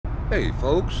Hey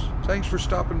folks, thanks for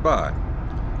stopping by.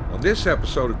 On this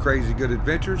episode of Crazy Good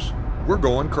Adventures, we're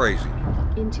going crazy.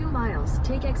 In 2 miles,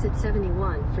 take exit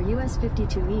 71 for US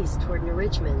 52 East toward New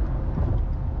Richmond.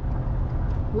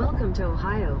 Welcome to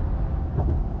Ohio.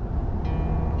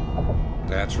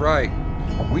 That's right.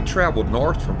 We traveled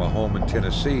north from my home in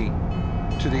Tennessee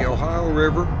to the Ohio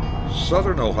River,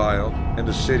 southern Ohio, and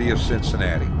the city of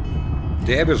Cincinnati.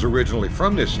 Deb is originally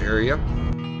from this area,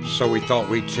 so we thought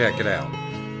we'd check it out.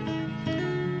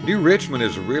 New Richmond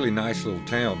is a really nice little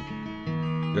town.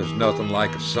 There's nothing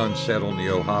like a sunset on the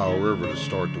Ohio River to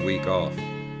start the week off.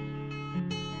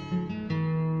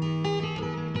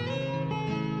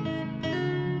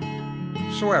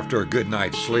 So after a good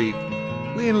night's sleep,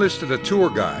 we enlisted a tour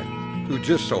guide, who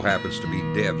just so happens to be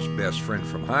Deb's best friend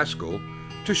from high school,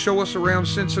 to show us around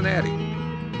Cincinnati.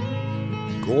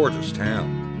 Gorgeous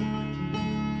town.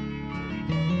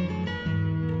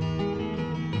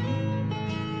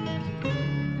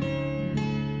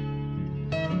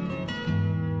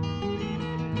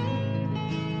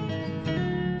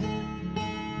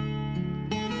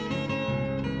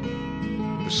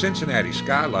 The Cincinnati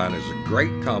skyline is a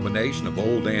great combination of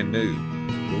old and new,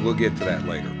 but we'll get to that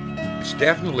later. It's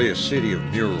definitely a city of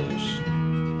murals.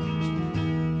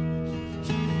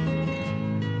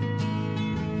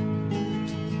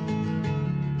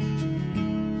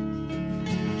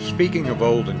 Speaking of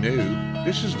old and new,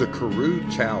 this is the Carew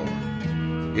Tower.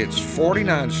 It's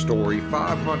 49-story,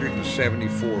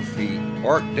 574 feet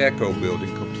Art Deco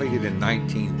building completed in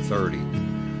 1930.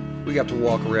 We got to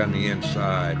walk around the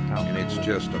inside, and it's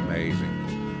just amazing.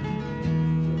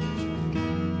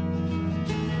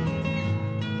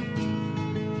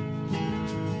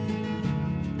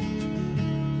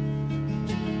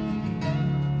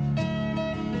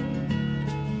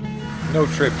 No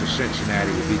trip to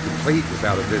Cincinnati would be complete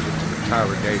without a visit to the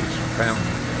Tyler Davidson Fountain.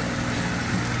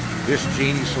 This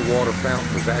genius of water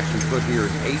fountain was actually put here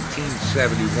in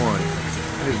 1871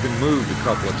 and has been moved a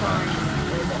couple of times.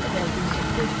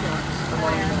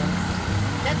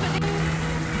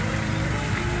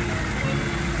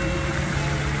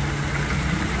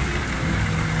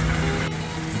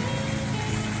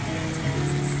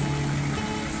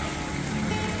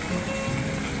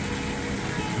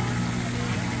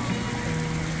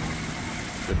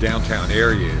 The downtown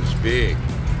area is big,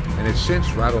 and it sits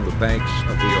right on the banks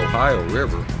of the Ohio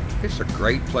River. It's a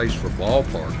great place for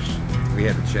ballparks. We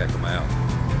had to check them out.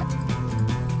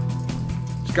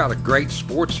 It's got a great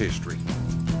sports history.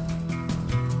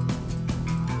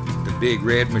 The Big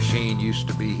Red Machine used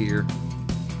to be here.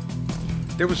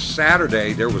 There was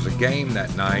Saturday, there was a game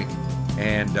that night,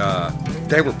 and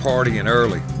they were partying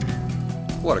early.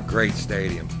 What a great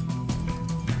stadium.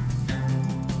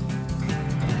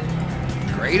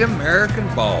 Great American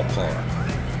Ballpark.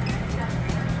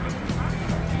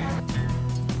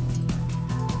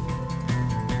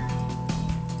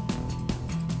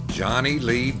 Johnny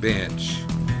Lee Bench.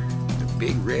 The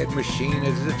Big Red Machine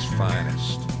is its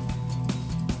finest.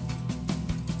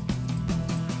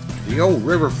 The old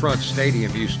Riverfront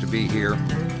Stadium used to be here,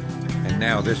 and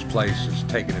now this place has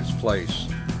taken its place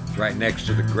right next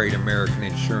to the Great American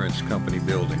Insurance Company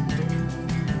building.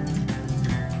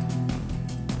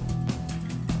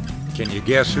 Can you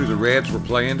guess who the Reds were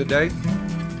playing today?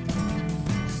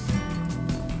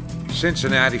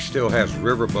 Cincinnati still has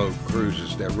riverboat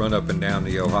cruises that run up and down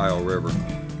the Ohio River.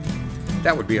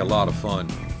 That would be a lot of fun.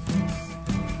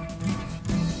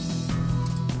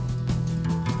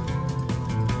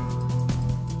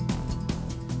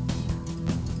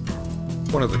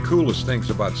 One of the coolest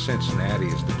things about Cincinnati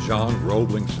is the John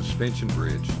Roebling Suspension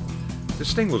Bridge.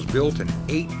 This thing was built in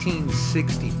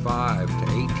 1865 to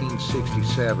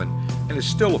 1867 and is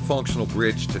still a functional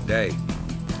bridge today.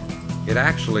 It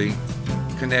actually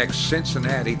connects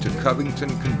Cincinnati to Covington,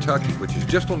 Kentucky, which is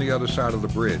just on the other side of the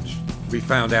bridge. We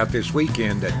found out this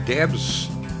weekend that Deb's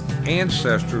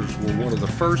ancestors were one of the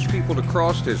first people to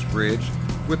cross this bridge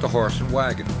with the horse and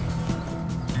wagon.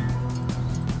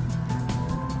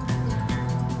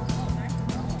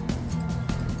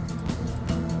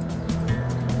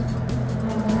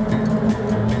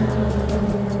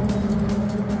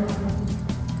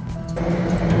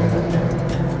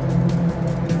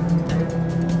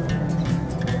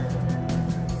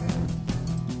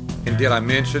 And did I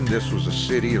mention this was a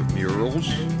city of murals?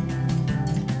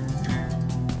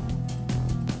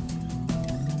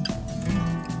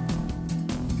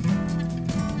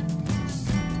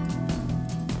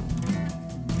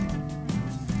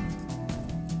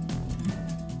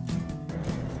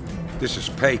 This is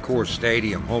Paycor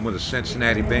Stadium, home of the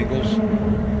Cincinnati Bengals.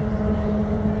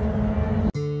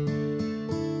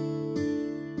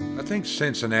 I think think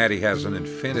Cincinnati has an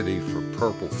affinity for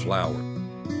purple flower.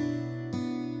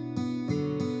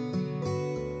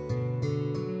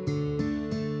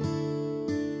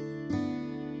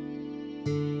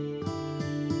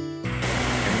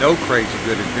 And no crazy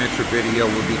good adventure video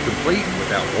would be complete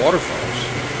without waterfalls.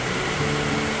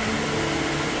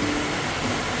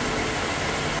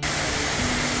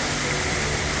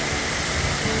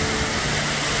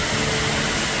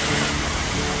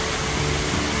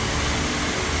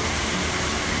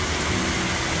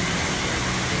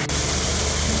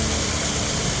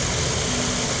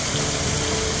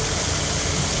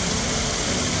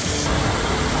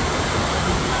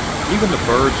 Even the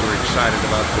birds are excited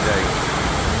about today.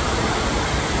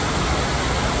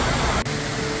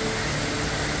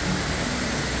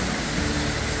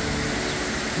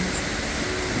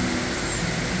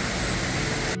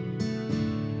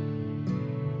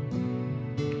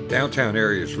 Downtown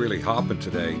area is really hopping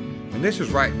today, and this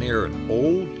is right near an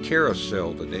old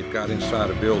carousel that they've got inside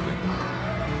a building.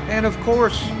 And of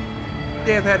course,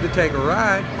 they've had to take a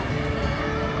ride.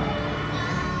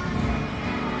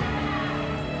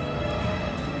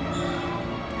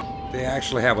 They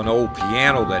actually have an old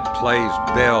piano that plays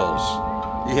bells.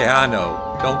 Yeah, I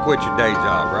know. Don't quit your day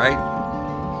job, right?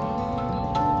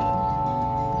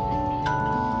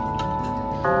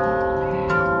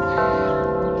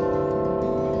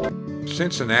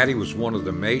 Cincinnati was one of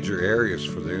the major areas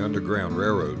for the Underground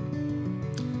Railroad.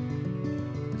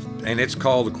 And it's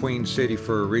called the Queen City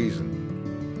for a reason.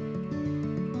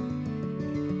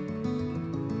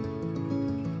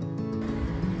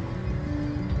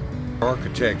 The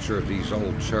architecture of these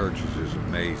old churches is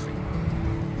amazing.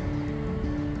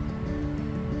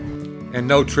 And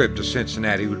no trip to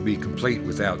Cincinnati would be complete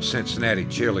without Cincinnati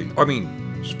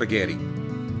spaghetti.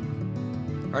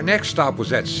 Our next stop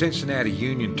was at Cincinnati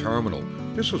Union Terminal.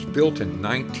 This was built in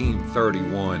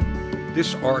 1931.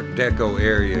 This Art Deco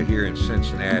area here in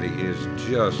Cincinnati is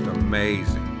just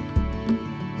amazing.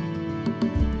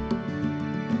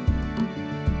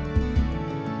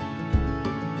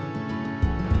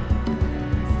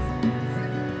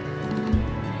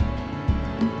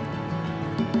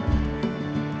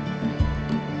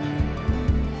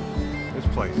 This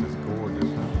place is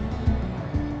gorgeous, huh?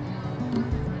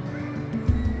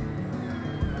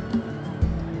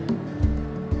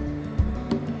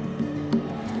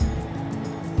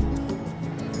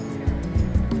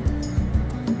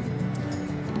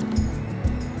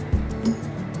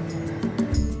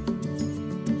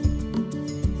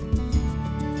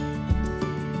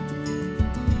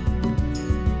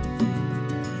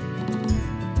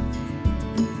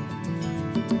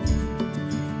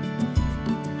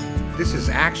 This is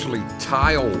actually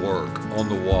tile work on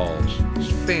the walls.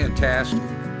 It's fantastic.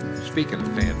 Speaking of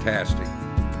fantastic,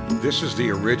 this is the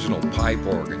original pipe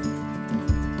organ.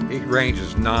 It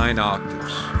ranges 9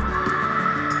 octaves.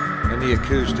 And the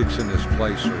acoustics in this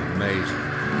place are amazing.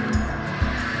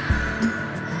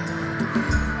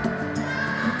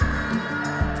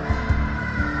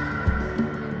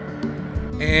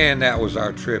 And that was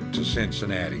our trip to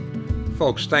Cincinnati.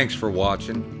 Folks, thanks for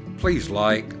watching. Please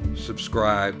like,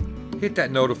 subscribe, hit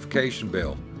that notification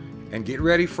bell, and get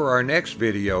ready for our next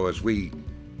video as we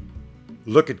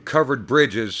look at covered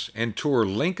bridges and tour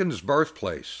Lincoln's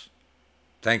birthplace.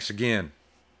 Thanks again.